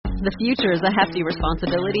The future is a hefty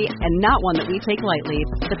responsibility and not one that we take lightly.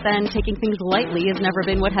 But then taking things lightly has never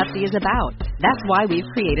been what Hefty is about. That's why we've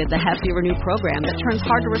created the Hefty Renew program that turns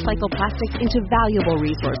hard-to-recycle plastics into valuable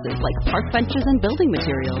resources like park benches and building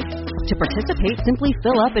materials. To participate, simply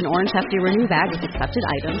fill up an orange Hefty Renew bag with accepted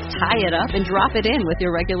items, tie it up, and drop it in with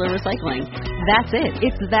your regular recycling. That's it.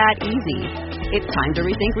 It's that easy. It's time to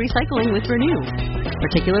rethink recycling with Renew.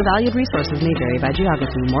 Particular valued resources may vary by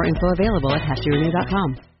geography. More info available at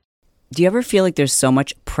heftyrenew.com. Do you ever feel like there's so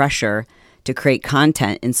much pressure to create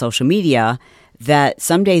content in social media that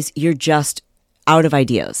some days you're just out of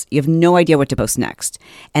ideas? You have no idea what to post next.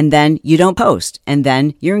 And then you don't post. And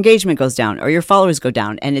then your engagement goes down or your followers go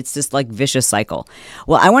down. And it's this like vicious cycle.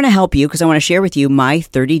 Well, I want to help you because I want to share with you my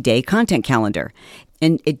 30-day content calendar.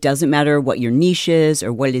 And it doesn't matter what your niche is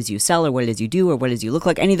or what it is you sell or what it is you do or what it is you look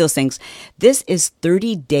like, any of those things. This is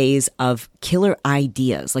 30 days of killer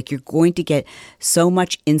ideas. Like you're going to get so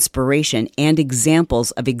much inspiration and examples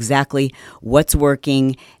of exactly what's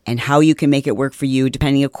working and how you can make it work for you,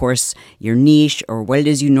 depending, of course, your niche or what it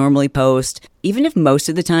is you normally post. Even if most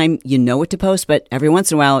of the time you know what to post, but every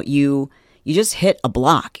once in a while you just hit a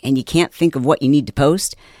block and you can't think of what you need to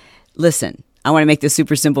post. Listen. I want to make this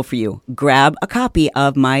super simple for you. Grab a copy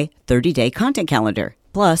of my 30-day content calendar.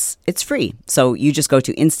 Plus, it's free. So you just go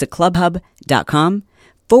to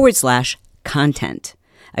instaclubhub.com/content.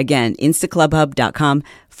 Again,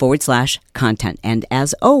 instaclubhub.com/content. And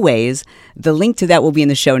as always, the link to that will be in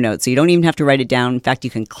the show notes. So you don't even have to write it down. In fact,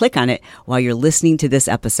 you can click on it while you're listening to this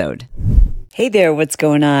episode. Hey there, what's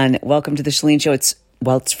going on? Welcome to the Chalene Show. It's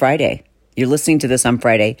Friday. You're listening to this on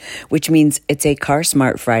Friday, which means it's a Car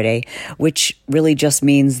Smart Friday, which really just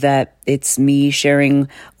means that it's me sharing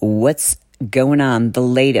what's going on, the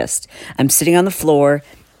latest. I'm sitting on the floor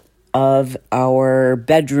of our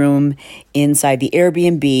bedroom inside the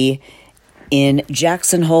Airbnb in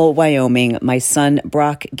Jackson Hole, Wyoming. My son,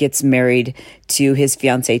 Brock, gets married to his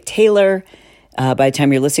fiancée, Taylor. By the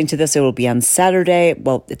time you're listening to this, it will be on Saturday.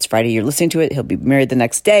 Well, it's Friday. You're listening to it. He'll be married the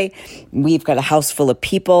next day. We've got a house full of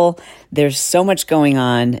people. There's so much going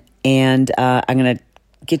on, and I'm going to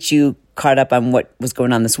get you caught up on what was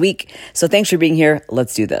going on this week. So thanks for being here.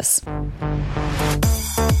 Let's do this.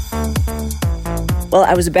 Well,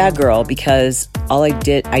 I was a bad girl because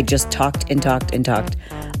I just talked and talked and talked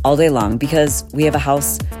all day long because we have a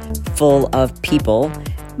house full of people.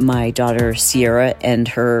 My daughter, Sierra, and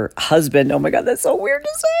her husband. Oh my God, that's so weird to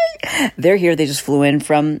say. They're here. They just flew in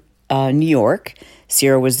from New York.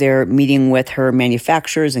 Sierra was there meeting with her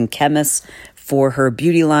manufacturers and chemists for her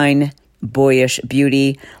beauty line, Boyish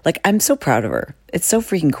Beauty. Like, I'm so proud of her. It's so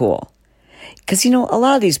freaking cool. Because, a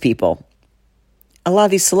lot of these people, a lot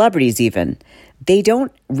of these celebrities even, they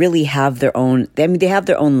don't really have their own, they have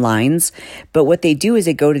their own lines, but what they do is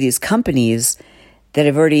they go to these companies that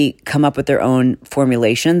have already come up with their own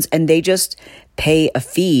formulations, and they just pay a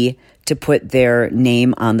fee to put their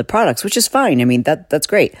name on the products, which is fine. I mean, that's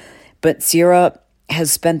great. But Sierra has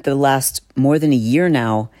spent the last more than a year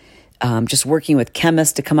now just working with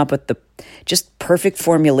chemists to come up with the just perfect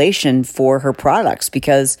formulation for her products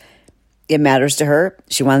because it matters to her.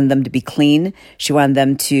 She wanted them to be clean. She wanted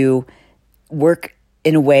them to work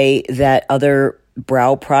in a way that other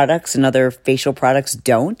brow products and other facial products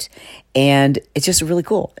don't. And it's just really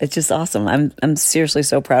cool. It's just awesome. I'm seriously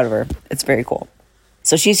so proud of her. It's very cool.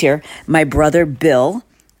 So she's here. My brother, Bill,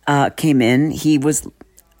 came in. He was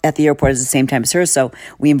at the airport at the same time as her. So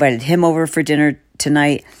we invited him over for dinner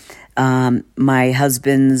tonight. My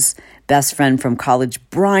husband's best friend from college,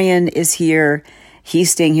 Brian, is here.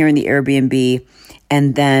 He's staying here in the Airbnb.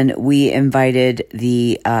 And then we invited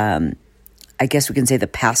the, I guess we can say the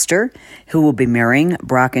pastor who will be marrying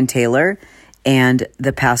Brock and Taylor and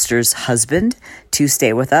the pastor's husband to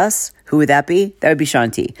stay with us. Who would that be? That would be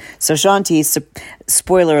Shaun T. So Shaun T,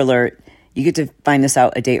 spoiler alert, you get to find this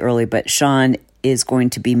out a day early, but Shaun is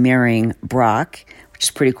going to be marrying Brock, which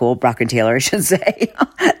is pretty cool. Brock and Taylor, I should say.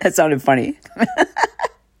 That sounded funny.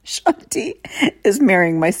 Shaun T is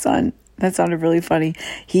marrying my son. That sounded really funny.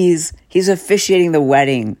 He's officiating the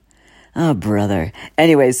wedding. Oh, brother.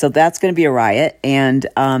 Anyway, so that's going to be a riot. And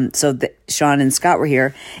Shaun and Scott were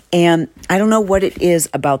here. And I don't know what it is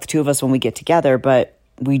about the two of us when we get together, but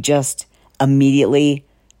we just immediately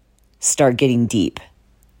start getting deep.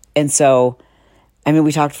 And so,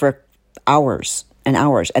 we talked for hours and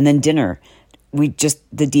hours. And then dinner,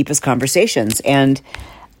 the deepest conversations. And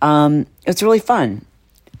it's really fun.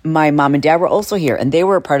 My mom and dad were also here, and they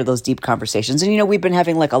were a part of those deep conversations. And, we've been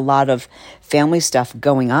having like a lot of family stuff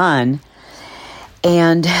going on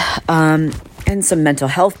and some mental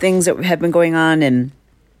health things that have been going on and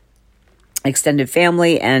extended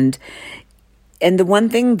family. And And the one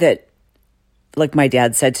thing that, like my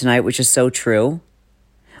dad said tonight, which is so true,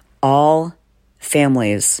 all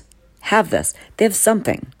families have this. They have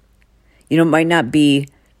something. You know, it might not be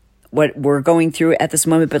what we're going through at this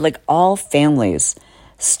moment, but like all families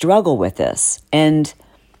struggle with this. And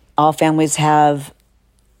all families have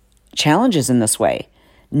challenges in this way.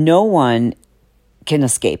 No one can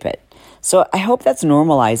escape it. So I hope that's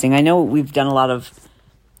normalizing. I know we've done a lot of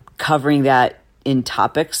covering that in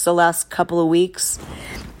topics the last couple of weeks.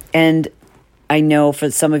 And I know for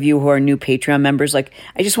some of you who are new Patreon members, like,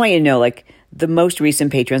 I just want you to know, like, the most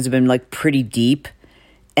recent patrons have been like pretty deep,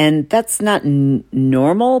 and that's not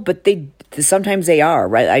normal, but sometimes they are,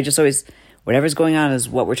 right? I just always, whatever's going on is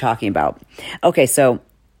what we're talking about. Okay, so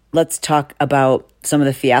let's talk about some of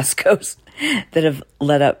the fiascos that have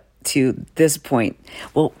led up to this point.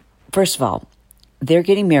 Well, first of all, they're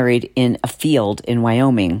getting married in a field in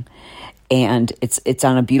Wyoming, and it's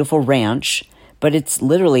on a beautiful ranch, but it's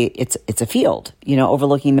literally, it's a field, you know,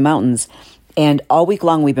 overlooking the mountains. And all week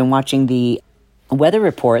long, we've been watching the weather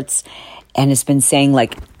reports, and it's been saying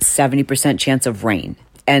like 70% chance of rain.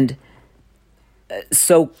 And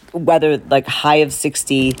so weather, like high of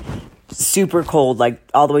 60, super cold, like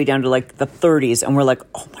all the way down to like the 30s. And we're like,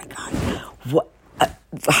 oh my God, what?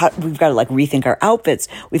 We've got to like rethink our outfits.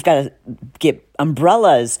 We've got to get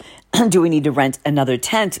umbrellas. Do we need to rent another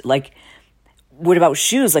tent? Like, what about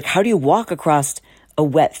shoes? Like, how do you walk across a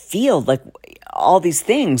wet field? Like, all these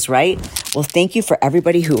things, right? Well, thank you for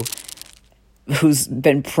everybody who's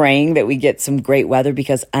been praying that we get some great weather,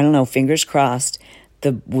 because I don't know, fingers crossed,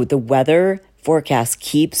 the weather forecast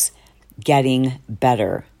keeps getting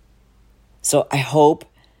better. So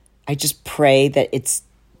I just pray that it's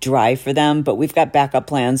dry for them, but we've got backup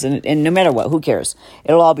plans, and no matter what, who cares?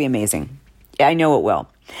 It'll all be amazing. Yeah, I know it will.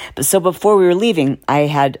 But so before we were leaving,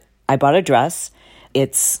 I bought a dress.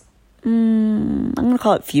 It's, I'm going to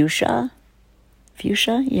call it fuchsia.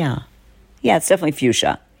 Fuchsia? Yeah, it's definitely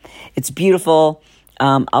fuchsia. It's beautiful.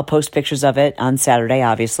 I'll post pictures of it on Saturday,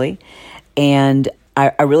 obviously. And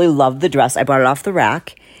I really love the dress. I bought it off the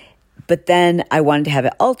rack, but then I wanted to have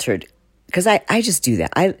it altered, because I just do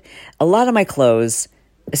that. A lot of my clothes,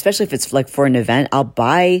 especially if it's like for an event, I'll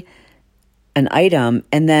buy an item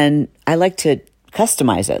and then I like to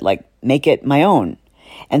customize it, like make it my own.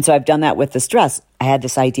 And so I've done that with this dress. I had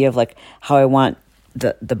this idea of like how I want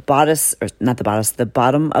the bodice, or not the bodice, the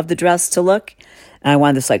bottom of the dress to look. And I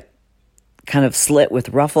wanted this like kind of slit with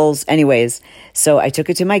ruffles. Anyways, so I took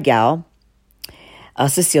it to my gal,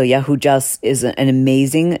 Cecilia, who just is an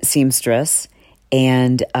amazing seamstress,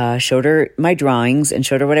 and showed her my drawings and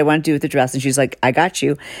showed her what I want to do with the dress. And she's like, I got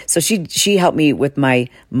you. So she helped me with my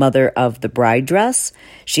mother of the bride dress.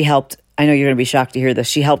 She helped, I know you're going to be shocked to hear this,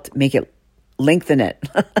 she helped make it, lengthen it.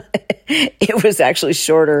 It was actually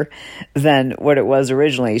shorter than what it was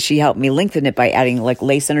originally. She helped me lengthen it by adding like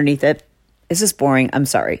lace underneath it. Is this boring? I'm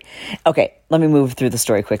sorry. Okay, let me move through the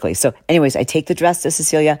story quickly. So anyways, I take the dress to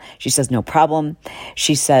Cecilia. She says, no problem.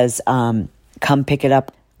 She says, come pick it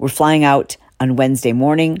up. We're flying out on Wednesday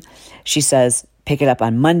morning. She says, pick it up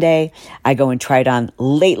on Monday. I go and try it on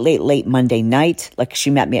late Monday night. Like, she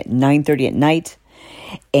met me at 9:30 at night.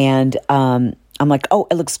 And I'm like, oh,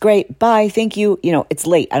 it looks great. Bye. Thank you. You know, it's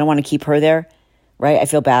late. I don't want to keep her there. Right. I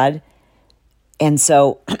feel bad. And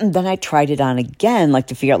so then I tried it on again, like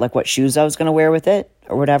to figure out like what shoes I was going to wear with it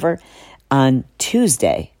or whatever on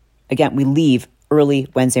Tuesday. Again, we leave early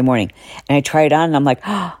Wednesday morning, and I try it on and I'm like,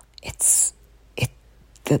 oh,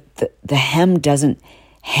 the hem doesn't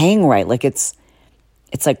hang right. Like it's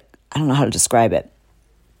like, I don't know how to describe it,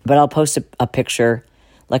 but I'll post a picture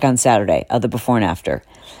like on Saturday of the before and after.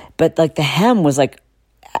 But like the hem was like,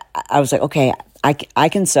 I was like, okay, I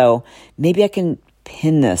can sew. Maybe I can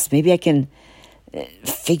pin this. Maybe I can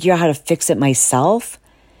figure out how to fix it myself.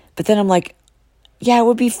 But then I'm like, yeah, it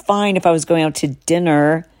would be fine if I was going out to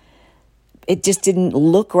dinner. It just didn't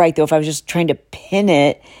look right though. If I was just trying to pin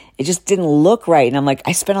it, it just didn't look right. And I'm like,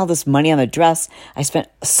 I spent all this money on the dress. I spent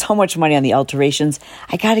so much money on the alterations.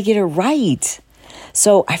 I got to get it right.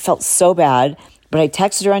 So I felt so bad, but I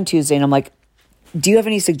texted her on Tuesday and I'm like, do you have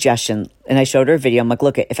any suggestion? And I showed her a video. I'm like,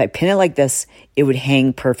 look, if I pin it like this, it would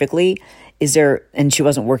hang perfectly. Is there, and she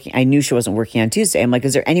wasn't working. I knew she wasn't working on Tuesday. I'm like,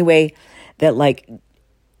 is there any way that like,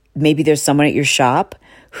 maybe there's someone at your shop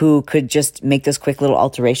who could just make this quick little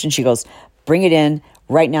alteration? She goes, bring it in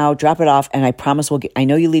right now, drop it off. And I promise I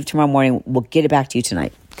know you leave tomorrow morning. We'll get it back to you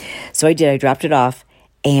tonight. So I did, I dropped it off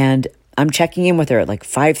and I'm checking in with her at like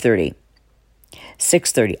 5:30.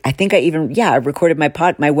 6:30. I think I recorded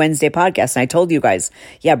my Wednesday podcast and I told you guys,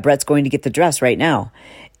 yeah, Brett's going to get the dress right now.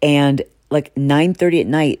 And like 9:30 at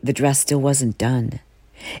night, the dress still wasn't done.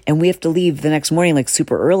 And we have to leave the next morning, like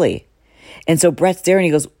super early. And so Brett's there and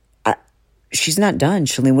he goes, she's not done,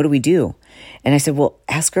 Shalene, what do we do? And I said, well,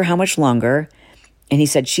 ask her how much longer. And he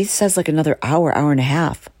said, she says like another hour, hour and a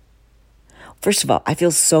half. First of all, I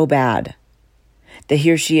feel so bad that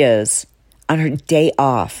here she is on her day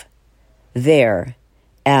off there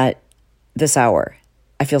at this hour.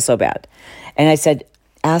 I feel so bad. And I said,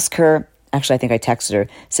 ask her, actually, I think I texted her,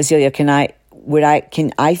 Cecilia, can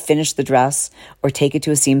I finish the dress or take it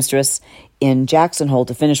to a seamstress in Jackson Hole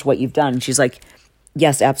to finish what you've done? And she's like,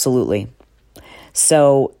 yes, absolutely.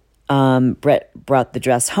 So Brett brought the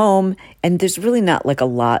dress home, and there's really not like a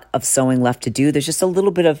lot of sewing left to do. There's just a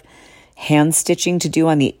little bit of hand stitching to do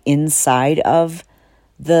on the inside of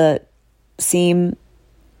the seam,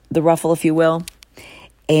 the ruffle, if you will.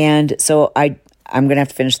 And so I'm going to have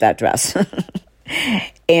to finish that dress.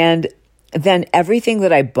 And then everything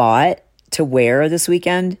that I bought to wear this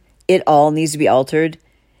weekend, it all needs to be altered.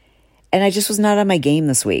 And I just was not on my game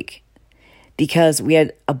this week because we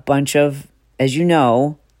had a bunch of, as you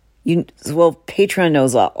know, Patreon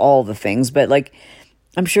knows all the things, but like,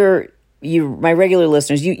 I'm sure my regular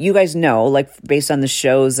listeners, you guys know, like based on the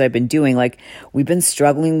shows I've been doing, like we've been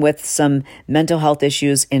struggling with some mental health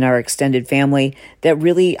issues in our extended family that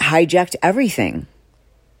really hijacked everything.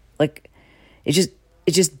 Like it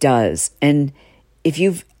just does. And if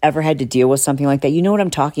you've ever had to deal with something like that, you know what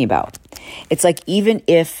I'm talking about. It's like, even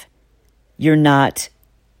if you're not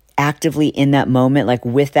actively in that moment, like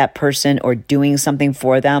with that person or doing something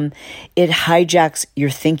for them, it hijacks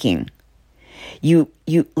your thinking. You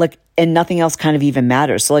like, and nothing else kind of even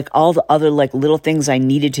matters. So like all the other like little things I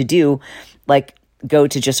needed to do, like go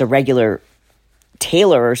to just a regular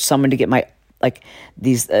tailor or someone to get my, like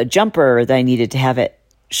these jumper that I needed to have it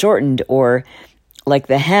shortened, or like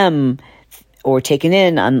the hem or taken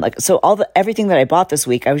in on, like, so everything that I bought this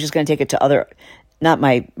week, I was just going to take it to other, not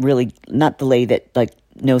the lady that like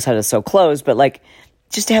knows how to sew clothes, but like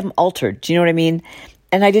just to have them altered. Do you know what I mean?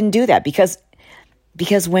 And I didn't do that because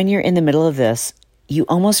when you're in the middle of this, you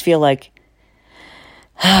almost feel like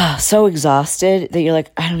so exhausted that you're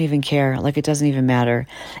like, I don't even care. Like it doesn't even matter.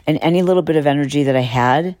 And any little bit of energy that I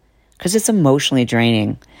had, because it's emotionally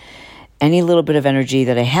draining, any little bit of energy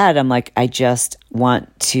that I had, I'm like, I just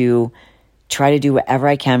want to try to do whatever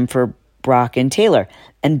I can for Brock and Taylor.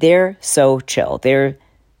 And they're so chill. They're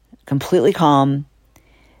completely calm,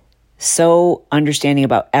 so understanding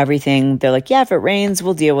about everything. They're like, yeah, if it rains,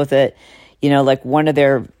 we'll deal with it. You know, like one of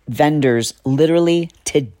their vendors literally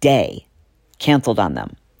today canceled on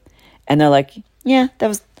them. And they're like, yeah, that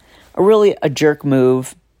was a jerk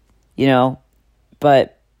move, you know,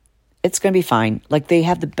 but it's going to be fine. Like they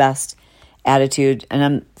have the best attitude, and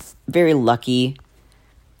I'm very lucky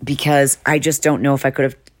because I just don't know if I could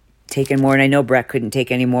have taken more. And I know Brett couldn't take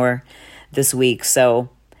any more this week. So,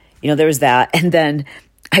 you know, there was that. And then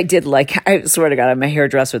I swear to God, I'm a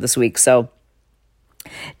hairdresser this week. So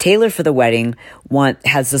Taylor for the wedding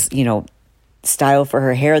has this, you know, style for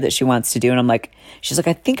her hair that she wants to do. And I'm like, she's like,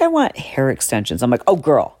 I think I want hair extensions. I'm like, oh,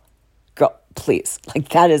 girl, please. Like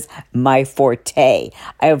that is my forte.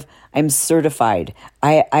 I'm certified.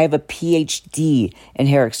 I have a PhD in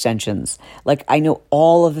hair extensions. Like I know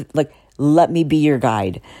all of it. Like, let me be your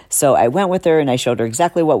guide. So I went with her and I showed her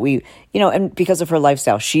exactly what we, you know, and because of her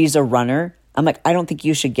lifestyle, she's a runner. I'm like, I don't think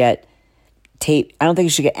you should get tape. I don't think you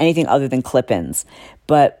should get anything other than clip-ins,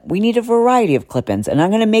 but we need a variety of clip-ins and I'm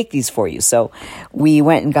going to make these for you. So we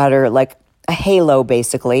went and got her like a halo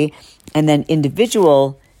basically, and then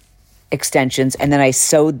individual extensions. And then I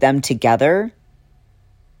sewed them together.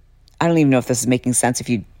 I don't even know if this is making sense. If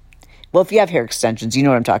you have hair extensions, you know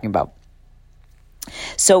what I'm talking about.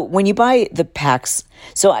 So when you buy the packs,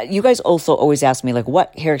 so you guys also always ask me like,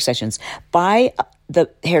 what hair extensions? Buy the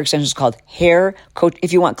hair extensions called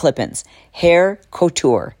if you want clip-ins, Hair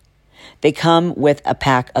Couture. They come with a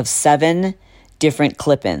pack of 7 different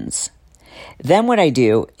clip-ins. Then what I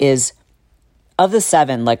do is, of the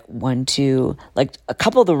 7, like 1, 2, like a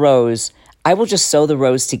couple of the rows, I will just sew the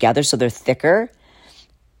rows together so they're thicker.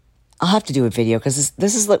 I'll have to do a video because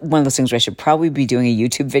this is like one of those things where I should probably be doing a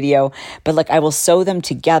YouTube video, but like I will sew them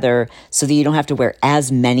together so that you don't have to wear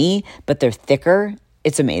as many, but they're thicker.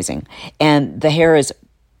 It's amazing. And the hair is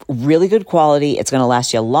really good quality. It's going to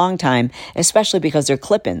last you a long time, especially because they're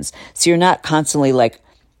clip-ins. So you're not constantly like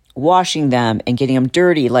washing them and getting them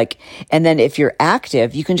dirty. And then if you're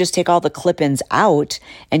active, you can just take all the clip-ins out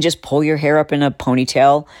and just pull your hair up in a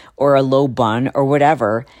ponytail or a low bun or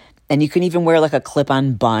whatever. And you can even wear like a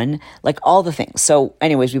clip-on bun, like all the things. So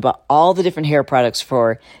anyways, we bought all the different hair products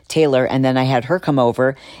for Taylor. And then I had her come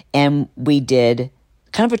over and we did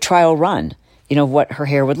kind of a trial run, you know, what her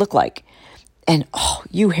hair would look like. And oh,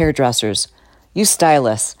 you hairdressers, you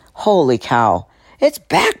stylists, holy cow. It's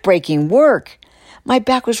back-breaking work. My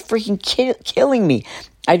back was freaking killing me.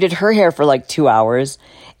 I did her hair for like 2 hours.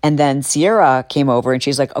 And then Sierra came over and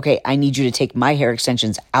she's like, okay, I need you to take my hair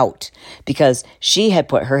extensions out, because she had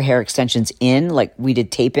put her hair extensions in, like we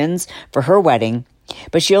did tape-ins for her wedding.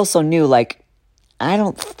 But she also knew, like, I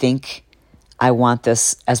don't think I want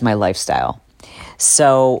this as my lifestyle.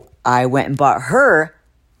 So I went and bought her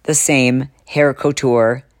the same hair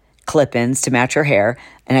couture clip-ins to match her hair,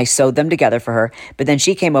 and I sewed them together for her. But then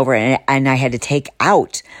she came over and I had to take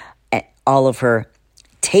out all of her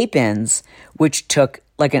tape-ins, which took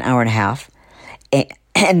like an hour and a half.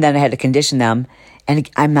 And then I had to condition them. And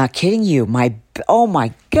I'm not kidding you. Oh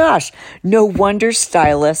my gosh. No wonder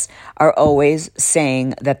stylists are always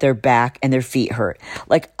saying that their back and their feet hurt.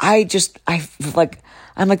 Like, I'm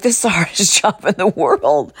like, this is the hardest job in the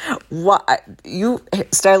world. Why? You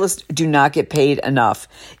stylists do not get paid enough.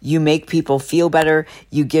 You make people feel better.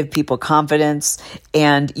 You give people confidence,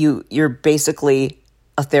 and you're basically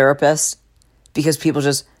a therapist, because people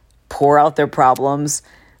just pour out their problems.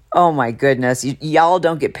 Oh my goodness. Y'all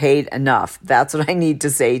don't get paid enough. That's what I need to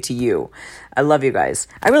say to you. I love you guys.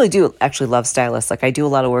 I really do actually love stylists. Like, I do a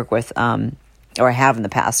lot of work with, or I have in the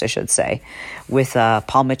past, I should say, with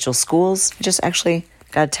Paul Mitchell Schools. I just actually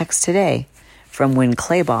got a text today from Win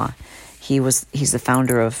Claybaugh. He's the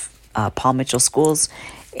founder of Paul Mitchell Schools,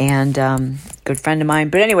 and good friend of mine.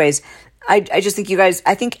 But anyways, I just think you guys,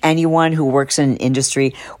 I think anyone who works in an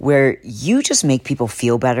industry where you just make people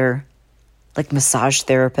feel better, like massage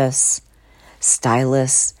therapists,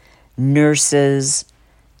 stylists, nurses,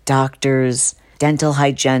 doctors, dental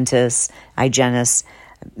hygienists,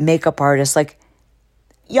 makeup artists, like,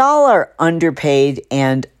 y'all are underpaid,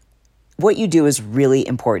 and what you do is really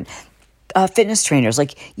important. Fitness trainers,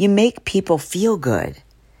 like, you make people feel good,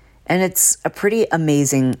 and it's a pretty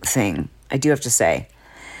amazing thing, I do have to say.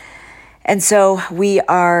 And so we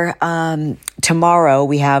are, tomorrow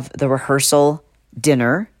we have the rehearsal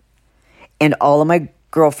dinner, and all of my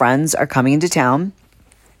girlfriends are coming into town,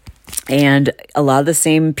 and a lot of the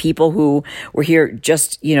same people who were here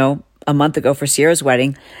just, a month ago for Sierra's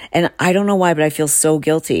wedding. And I don't know why, but I feel so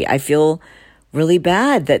guilty. I feel really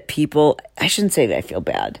bad that I shouldn't say that I feel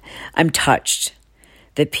bad. I'm touched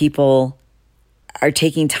that people are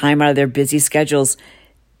taking time out of their busy schedules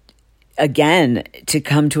again to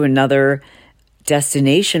come to another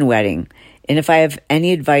destination wedding. And if I have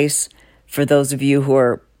any advice for those of you who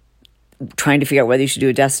are trying to figure out whether you should do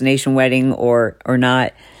a destination wedding or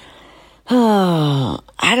not,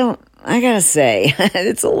 I gotta say,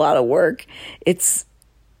 it's a lot of work.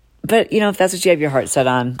 But if that's what you have your heart set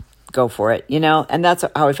on, go for it, and that's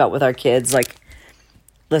how I felt with our kids. Like,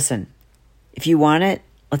 listen, if you want it,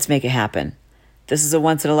 let's make it happen. This is a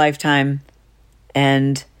once in a lifetime,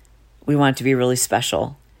 and we want it to be really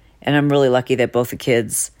special. And I'm really lucky that both the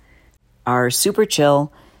kids are super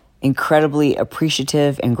chill, incredibly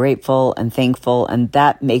appreciative and grateful and thankful, and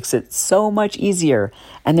that makes it so much easier.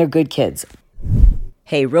 And they're good kids.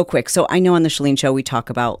 Hey, real quick. So I know on the Chalene Show we talk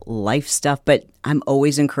about life stuff, but I'm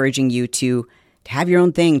always encouraging you to have your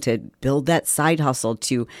own thing, to build that side hustle,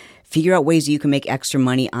 to figure out ways you can make extra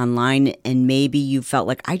money online. And maybe you felt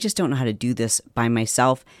like, I just don't know how to do this by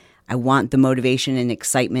myself. I want the motivation and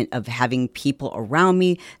excitement of having people around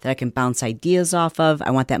me that I can bounce ideas off of.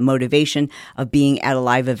 I want that motivation of being at a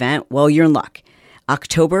live event. Well, you're in luck.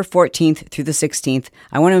 October 14th through the 16th,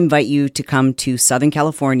 I want to invite you to come to Southern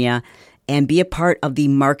California and be a part of the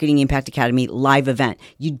Marketing Impact Academy live event.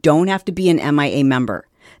 You don't have to be an MIA member.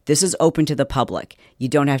 This is open to the public. You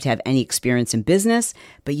don't have to have any experience in business,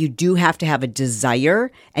 but you do have to have a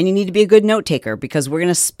desire, and you need to be a good note taker, because we're going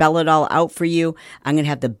to spell it all out for you. I'm going to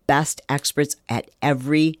have the best experts at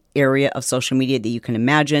every area of social media that you can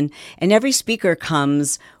imagine. And every speaker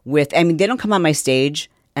comes with, they don't come on my stage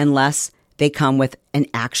unless they come with an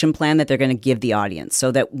action plan that they're going to give the audience,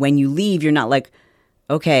 so that when you leave, you're not like,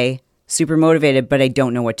 okay, super motivated, but I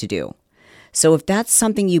don't know what to do. So if that's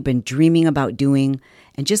something you've been dreaming about doing,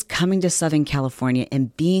 and just coming to Southern California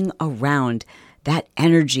and being around that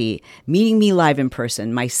energy, meeting me live in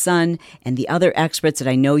person, my son and the other experts that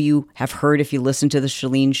I know you have heard if you listen to the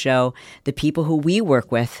Chalene Show, the people who we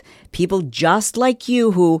work with, people just like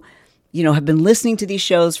you who, have been listening to these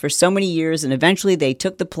shows for so many years, and eventually they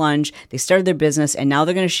took the plunge, they started their business, and now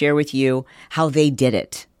they're going to share with you how they did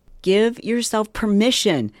it. Give yourself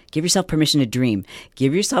permission. Give yourself permission to dream.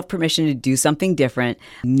 Give yourself permission to do something different.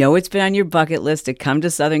 Know it's been on your bucket list to come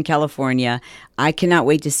to Southern California. I cannot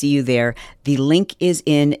wait to see you there. The link is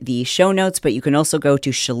in the show notes, but you can also go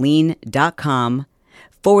to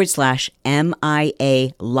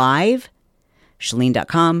chalene.com/MIA live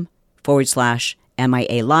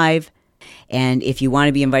Chalene.com/MIA Live. And if you want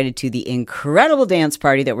to be invited to the incredible dance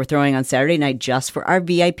party that we're throwing on Saturday night just for our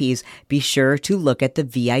VIPs, be sure to look at the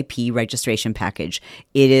VIP registration package.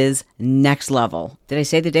 It is next level. Did I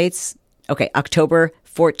say the dates? Okay, October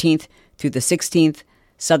 14th through the 16th,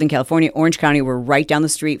 Southern California, Orange County. We're right down the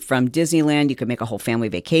street from Disneyland. You can make a whole family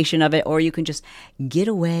vacation of it, or you can just get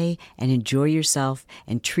away and enjoy yourself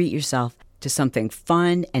and treat yourself to something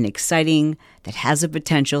fun and exciting that has the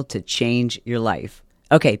potential to change your life.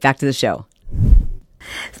 Okay, back to the show.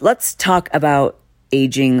 Let's talk about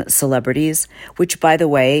aging celebrities, which, by the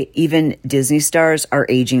way, even Disney stars are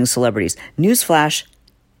aging celebrities. Newsflash,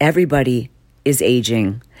 everybody is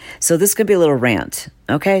aging. So this could be a little rant.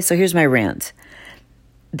 Okay, so here's my rant.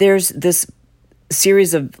 There's this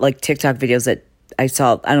series of like TikTok videos that I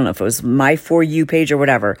saw. I don't know if it was my For You page or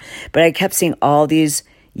whatever, but I kept seeing all these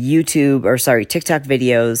TikTok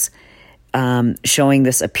videos showing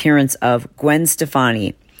this appearance of Gwen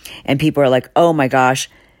Stefani. And people are like, oh my gosh,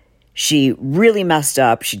 she really messed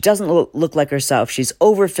up. She doesn't look like herself. She's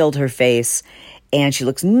overfilled her face and she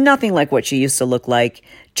looks nothing like what she used to look like.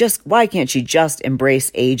 Why can't she just embrace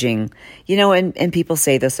aging? You know, and people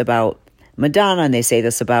say this about Madonna, and they say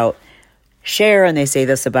this about Cher, and they say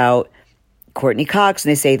this about Courtney Cox, and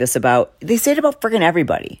they say it about freaking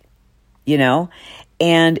everybody, you know?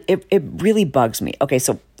 And it really bugs me. Okay,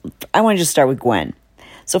 so I want to just start with Gwen.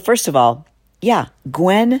 So first of all, yeah,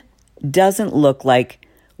 Gwen doesn't look like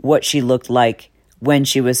what she looked like when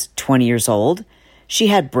she was 20 years old. She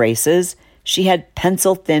had braces. She had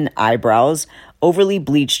pencil-thin eyebrows, overly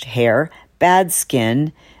bleached hair, bad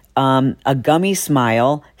skin, a gummy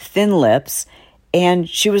smile, thin lips, and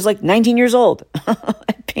she was like 19 years old.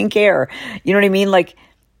 Pink hair. You know what I mean? Like,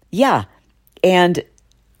 yeah. And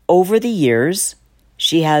over the years,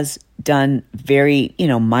 she has done very,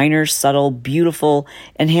 minor, subtle, beautiful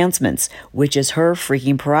enhancements, which is her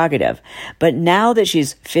freaking prerogative. But now that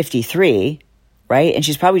she's 53, right, and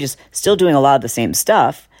she's probably just still doing a lot of the same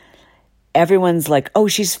stuff, everyone's like, oh,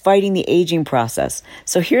 she's fighting the aging process.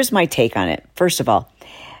 So here's my take on it. First of all,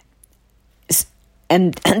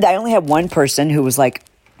 and I only had one person who was like,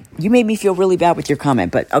 you made me feel really bad with your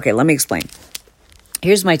comment, but okay, let me explain.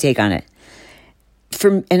 Here's my take on it.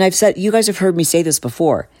 And I've said, you guys have heard me say this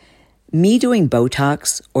before, me doing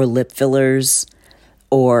Botox or lip fillers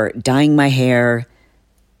or dyeing my hair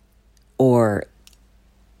or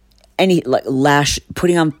any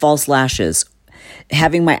putting on false lashes,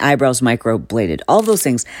 having my eyebrows microbladed, all of those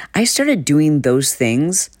things. I started doing those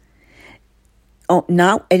things.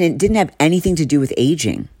 And it didn't have anything to do with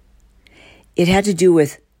aging. It had to do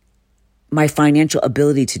with my financial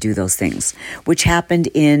ability to do those things, which happened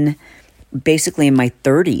basically in my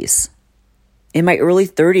 30s. In my early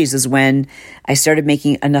 30s is when I started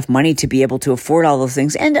making enough money to be able to afford all those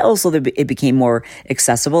things. And also it became more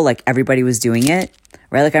accessible, like everybody was doing it,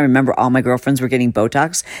 right? Like I remember all my girlfriends were getting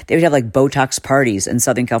Botox. They would have like Botox parties in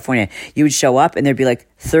Southern California. You would show up and there'd be like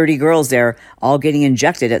 30 girls there all getting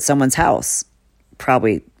injected at someone's house.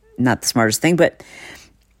 Probably not the smartest thing, but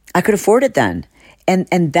I could afford it then.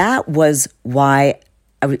 And that was why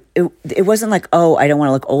it wasn't like, oh, I don't want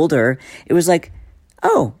to look older. It was like,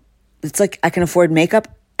 oh, it's like I can afford makeup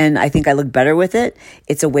and I think I look better with it.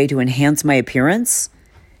 It's a way to enhance my appearance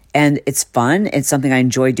and it's fun. It's something I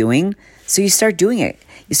enjoy doing. So you start doing it.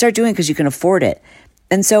 You start doing it because you can afford it.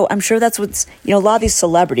 And so I'm sure that's what's, a lot of these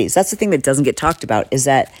celebrities, that's the thing that doesn't get talked about is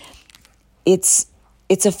that it's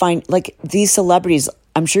a fine, like these celebrities,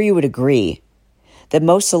 I'm sure you would agree that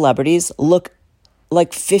most celebrities look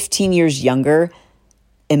like 15 years younger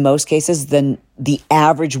in most cases than the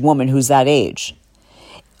average woman who's that age.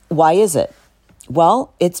 Why is it?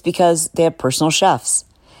 Well, it's because they have personal chefs.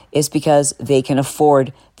 It's because they can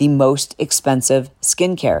afford the most expensive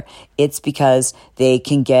skincare. It's because they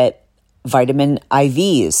can get vitamin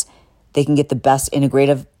IVs. They can get the best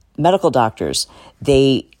integrative medical doctors.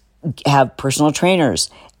 They have personal trainers.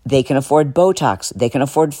 They can afford Botox. They can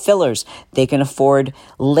afford fillers. They can afford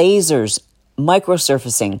lasers,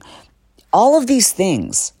 microsurfacing. All of these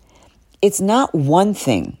things. It's not one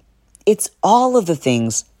thing. It's all of the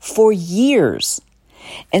things for years.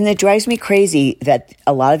 And it drives me crazy that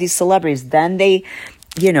a lot of these celebrities, then they,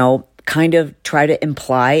 kind of try to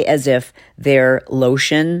imply as if their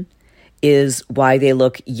lotion is why they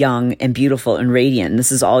look young and beautiful and radiant. And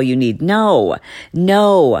this is all you need. No.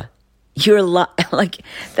 You're like,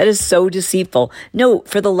 that is so deceitful. No,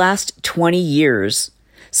 for the last 20 years.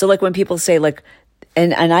 So like when people say like,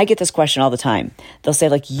 and I get this question all the time. They'll say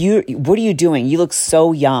like, what are you doing? You look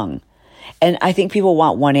so young. And I think people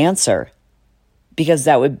want one answer because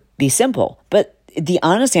that would be simple. But the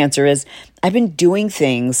honest answer is I've been doing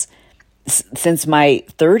things since my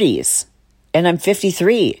 30s, and I'm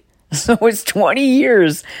 53. So it's 20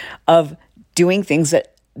 years of doing things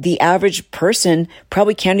that the average person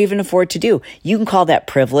probably can't even afford to do. You can call that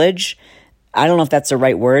privilege. I don't know if that's the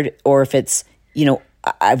right word, or if it's,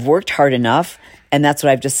 I've worked hard enough and that's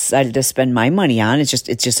what I've decided to spend my money on. It's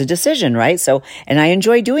just a decision, right? So, and I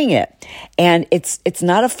enjoy doing it. And it's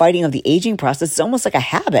not a fighting of the aging process. It's almost like a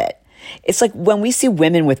habit. It's like when we see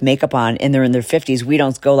women with makeup on and they're in their 50s, we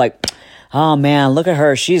don't go like, oh man, look at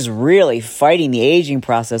her. She's really fighting the aging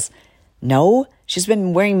process. No, she's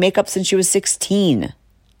been wearing makeup since she was 16.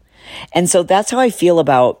 And so that's how I feel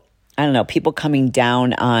about, I don't know, people coming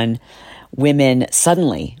down on women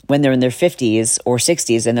suddenly when they're in their 50s or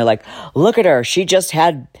 60s and they're like, look at her. She just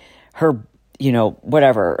had her,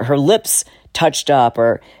 her lips touched up,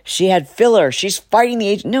 or she had filler. She's fighting the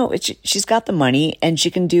age. No, she's got the money and she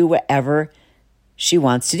can do whatever she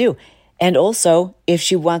wants to do. And also, if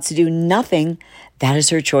she wants to do nothing, that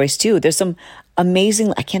is her choice too. There's some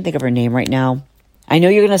amazing, I can't think of her name right now. I know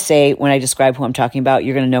you're going to say, when I describe who I'm talking about,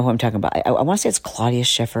 you're going to know who I'm talking about. I want to say it's Claudia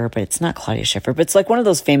Schiffer, but it's not Claudia Schiffer. But it's like one of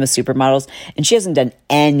those famous supermodels, and she hasn't done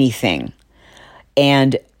anything.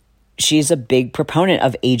 And she's a big proponent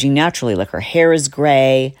of aging naturally. Like her hair is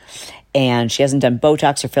gray, and she hasn't done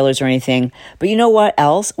Botox or fillers or anything. But you know what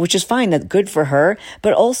else? Which is fine. That's good for her.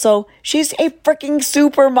 But also, she's a freaking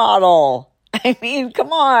supermodel. I mean,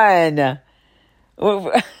 come on.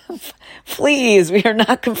 Please, we are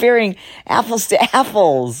not comparing apples to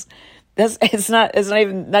apples. It's not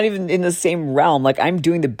even in the same realm. Like, I'm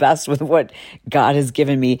doing the best with what God has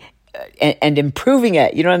given me and improving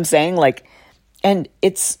it. You know what I'm saying? Like, and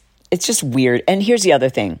it's just weird. And here's the other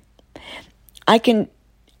thing.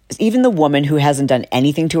 Even the woman who hasn't done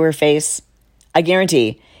anything to her face, I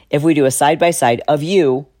guarantee if we do a side by side of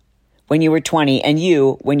you when you were 20 and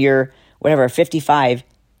you when you're 55,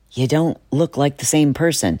 you don't look like the same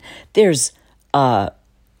person. There's a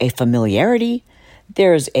familiarity,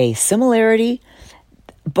 there's a similarity,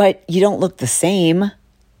 but you don't look the same.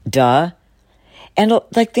 Duh. And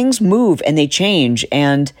like, things move and they change,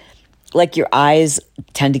 and like your eyes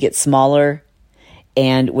tend to get smaller,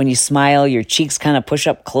 and when you smile, your cheeks kind of push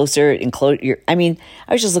up closer and closer. I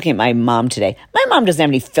was just looking at my mom today. My mom doesn't have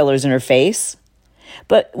any fillers in her face.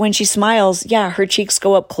 But when she smiles, yeah, her cheeks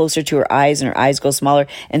go up closer to her eyes and her eyes go smaller,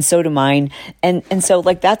 and so do mine. And so,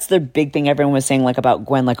 like, that's the big thing everyone was saying, like, about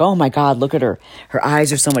Gwen, like, oh my God, look at her. Her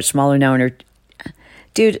eyes are so much smaller now. And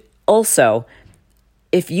dude, also,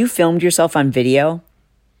 if you filmed yourself on video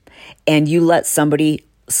and you let somebody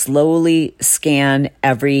slowly scan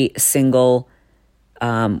every single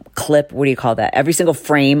clip, what do you call that? Every single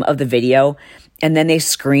frame of the video, and then they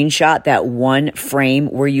screenshot that one frame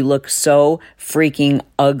where you look so freaking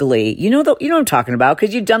ugly. You know what I'm talking about,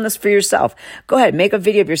 because you've done this for yourself. Go ahead, make a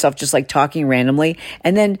video of yourself just like talking randomly,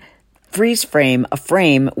 and then freeze frame a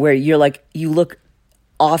frame where you're like, you look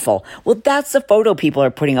awful. Well, that's the photo people are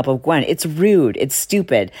putting up of Gwen. It's rude. It's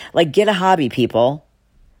stupid. Like, get a hobby, people.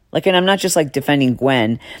 Like, and I'm not just like defending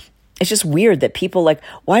Gwen. It's just weird that people like,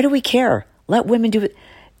 why do we care? Let women do it.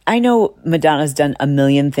 I know Madonna's done a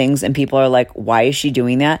million things and people are like, why is she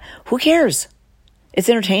doing that? Who cares? It's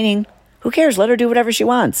entertaining. Who cares? Let her do whatever she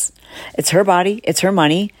wants. It's her body. It's her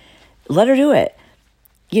money. Let her do it.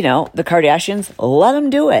 The Kardashians, let them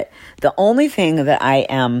do it. The only thing that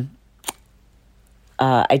I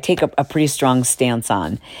take a pretty strong stance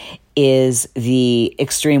on is the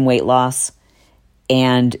extreme weight loss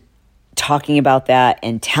and talking about that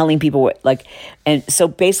and telling people and so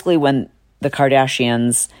basically when the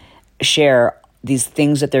Kardashians share these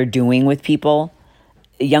things that they're doing with people,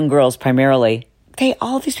 young girls primarily,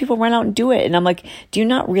 all these people run out and do it. And I'm like, do you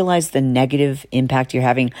not realize the negative impact you're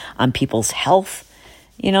having on people's health?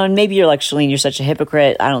 And maybe you're like, Chalene, you're such a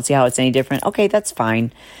hypocrite. I don't see how it's any different. Okay, that's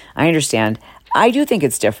fine. I understand. I do think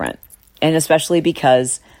it's different. And especially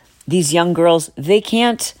because these young girls, they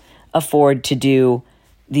can't afford to do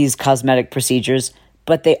these cosmetic procedures,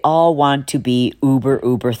 but they all want to be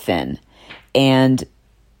uber thin. And,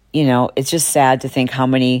 it's just sad to think how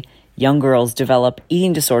many young girls develop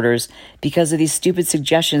eating disorders because of these stupid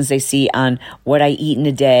suggestions they see on what I eat in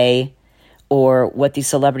a day, or what these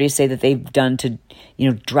celebrities say that they've done to,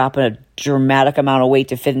 drop a dramatic amount of weight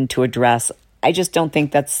to fit into a dress. I just don't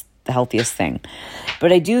think that's the healthiest thing.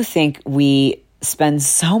 But I do think we spend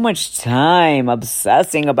so much time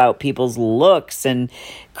obsessing about people's looks and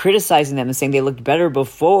criticizing them and saying they looked better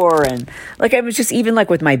before. And like, I was just, even like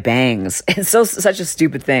with my bangs, it's such a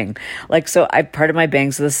stupid thing. Like, so I parted my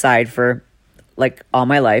bangs to the side for like all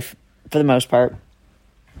my life, for the most part.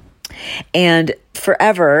 And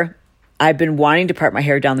forever, I've been wanting to part my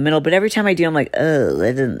hair down the middle, but every time I do, I'm like, oh,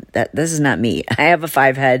 this is not me. I have a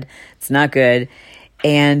 5 head. It's not good.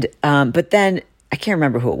 And, but then I can't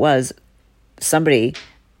remember who it was. Somebody,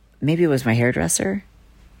 maybe it was my hairdresser.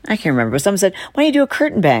 I can't remember. But someone said, why don't you do a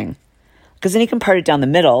curtain bang? Because then you can part it down the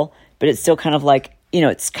middle, but it's still kind of like,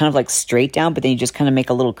 it's kind of like straight down, but then you just kind of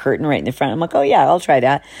make a little curtain right in the front. I'm like, oh yeah, I'll try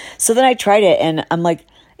that. So then I tried it, and I'm like,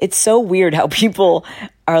 it's so weird how people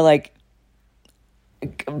are like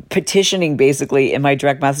petitioning basically in my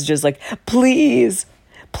direct messages, like, please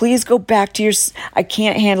go back to I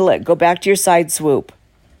can't handle it. Go back to your side swoop.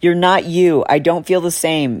 You're not you. I don't feel the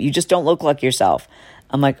same. You just don't look like yourself.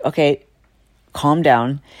 I'm like, okay, calm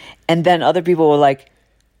down. And then other people were like,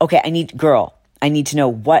 okay, I need to know,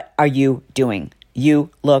 what are you doing? You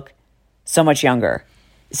look so much younger.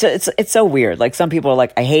 So it's so weird. Like, some people are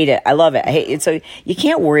like, I hate it. I love it. I hate it. So you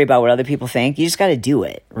can't worry about what other people think. You just got to do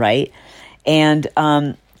it. Right. And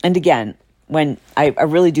again, when I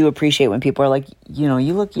really do appreciate when people are like,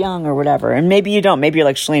 you look young or whatever. And maybe you don't. Maybe you're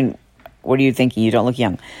like, Chalene, what are you thinking? You don't look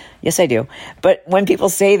young. Yes, I do. But when people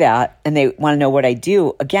say that and they want to know what I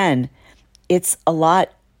do, again, it's a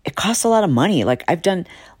lot. It costs a lot of money. Like, I've done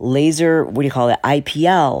laser,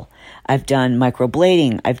 IPL. I've done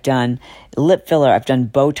microblading. I've done lip filler. I've done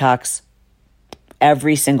Botox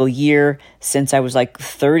every single year since I was like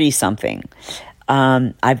 30 something.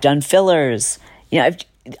 I've done fillers.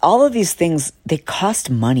 All of these things, they cost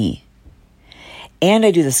money. And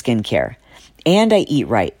I do the skincare. And I eat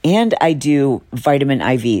right. And I do vitamin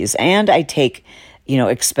IVs. And I take,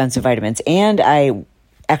 expensive vitamins. And I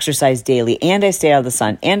exercise daily. And I stay out of the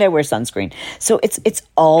sun. And I wear sunscreen. So it's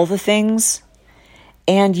all the things.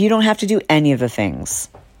 And you don't have to do any of the things.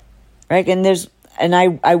 Right? And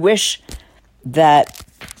I wish that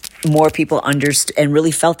more people understood and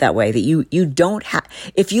really felt that way, that you don't have,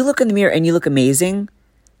 if you look in the mirror and you look amazing,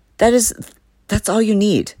 that's all you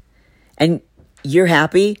need. And you're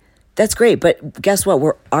happy, that's great. But guess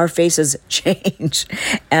what? Our faces change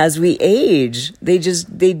as we age. They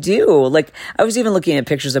do. Like, I was even looking at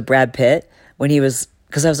pictures of Brad Pitt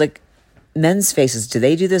because I was like, men's faces, do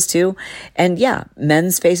they do this too? And yeah,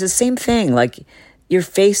 men's faces, same thing. Like, your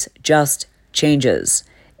face just changes.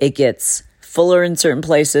 It gets fuller in certain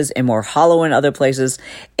places and more hollow in other places.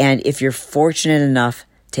 And if you're fortunate enough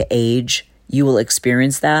to age, you will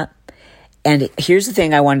experience that. And here's the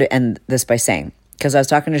thing I wanted to end this by saying, because I was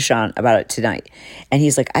talking to Sean about it tonight, and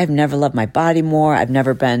he's like, I've never loved my body more. I've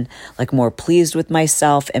never been like more pleased with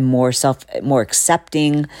myself and more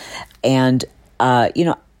accepting. And, I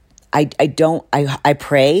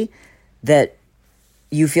pray that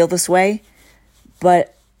you feel this way,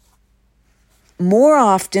 but more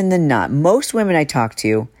often than not, most women I talk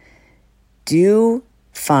to do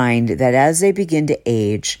find that as they begin to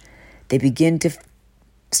age, they begin to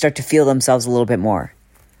start to feel themselves a little bit more.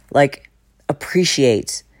 Like,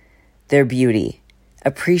 appreciate their beauty,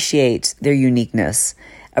 appreciate their uniqueness,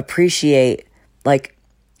 appreciate like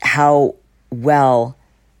how well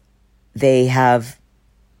they have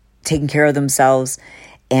taken care of themselves.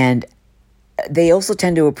 And they also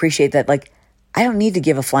tend to appreciate that, like, I don't need to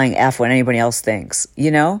give a flying F what anybody else thinks,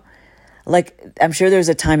 Like, I'm sure there's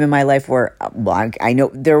a time in my life where, I know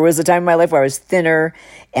there was a time in my life where I was thinner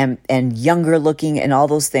and younger looking and all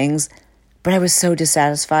those things, but I was so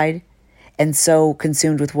dissatisfied and so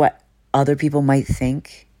consumed with what other people might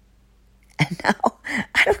think. And now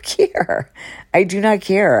I don't care. I do not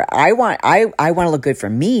care. I want to look good for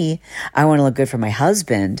me. I want to look good for my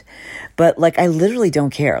husband. But like, I literally don't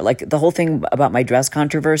care. Like, the whole thing about my dress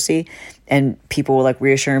controversy, and people were like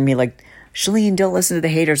reassuring me, like, Chalene, don't listen to the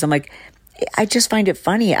haters. I'm like, I just find it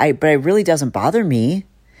funny. But it really doesn't bother me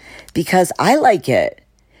because I like it.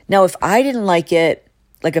 Now, if I didn't like it,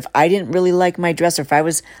 like if I didn't really like my dress, or if I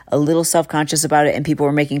was a little self-conscious about it and people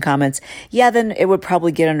were making comments, yeah, then it would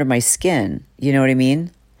probably get under my skin. You know what I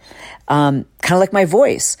mean? Kind of like my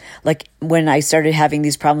voice. Like, when I started having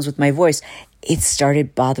these problems with my voice, it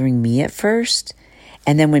started bothering me at first.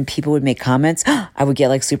 And then when people would make comments, I would get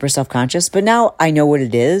like super self-conscious. But now I know what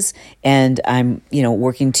it is, and I'm,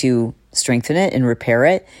 working to strengthen it and repair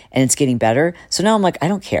it, and it's getting better. So now I'm like, I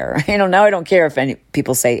don't care. Now I don't care if any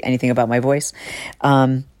people say anything about my voice.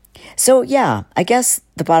 So yeah, I guess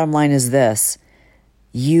the bottom line is this.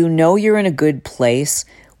 You're in a good place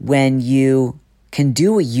when you can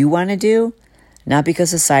do what you want to do, not because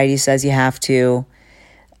society says you have to,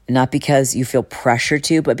 not because you feel pressure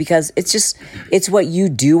to, but because it's what you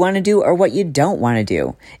do want to do or what you don't want to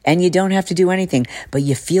do. And you don't have to do anything, but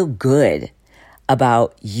you feel good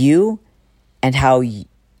about you and how,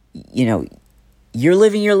 you're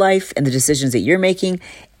living your life and the decisions that you're making.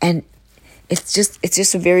 And it's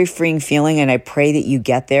just a very freeing feeling. And I pray that you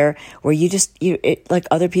get there where like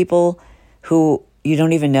other people who you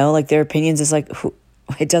don't even know, like their opinions is like,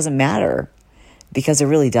 it doesn't matter, because it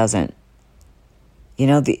really doesn't. You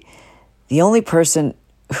know, the only person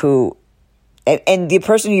who, and the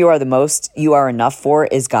person you are the most, you are enough for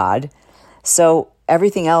is God. So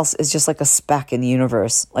everything else is just like a speck in the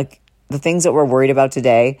universe. Like the things that we're worried about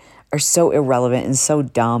today are so irrelevant and so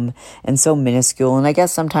dumb and so minuscule. And I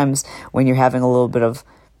guess sometimes when you're having a little bit of,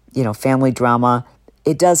 family drama,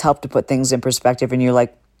 it does help to put things in perspective, and you're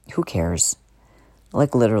like, who cares?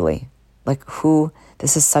 Like literally, like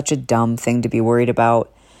this is such a dumb thing to be worried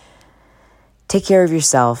about. Take care of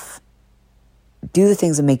yourself. Do the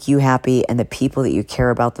things that make you happy and the people that you care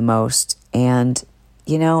about the most. And,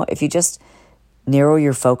 if you just narrow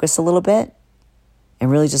your focus a little bit and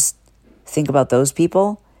really just think about those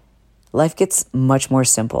people, life gets much more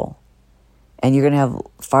simple. And you're going to have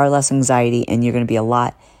far less anxiety, and you're going to be a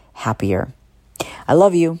lot happier. I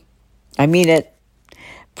love you. I mean it.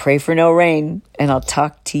 Pray for no rain. And I'll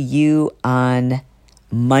talk to you on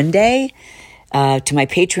Monday. To my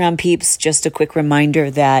Patreon peeps, just a quick reminder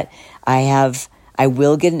that I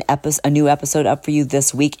will get a new episode up for you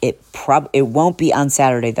this week. It won't be on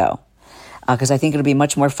Saturday though, because I think it'll be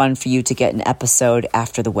much more fun for you to get an episode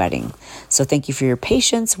after the wedding. So thank you for your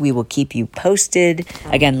patience. We will keep you posted.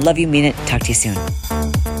 Again, love you, mean it. Talk to you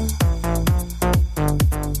soon.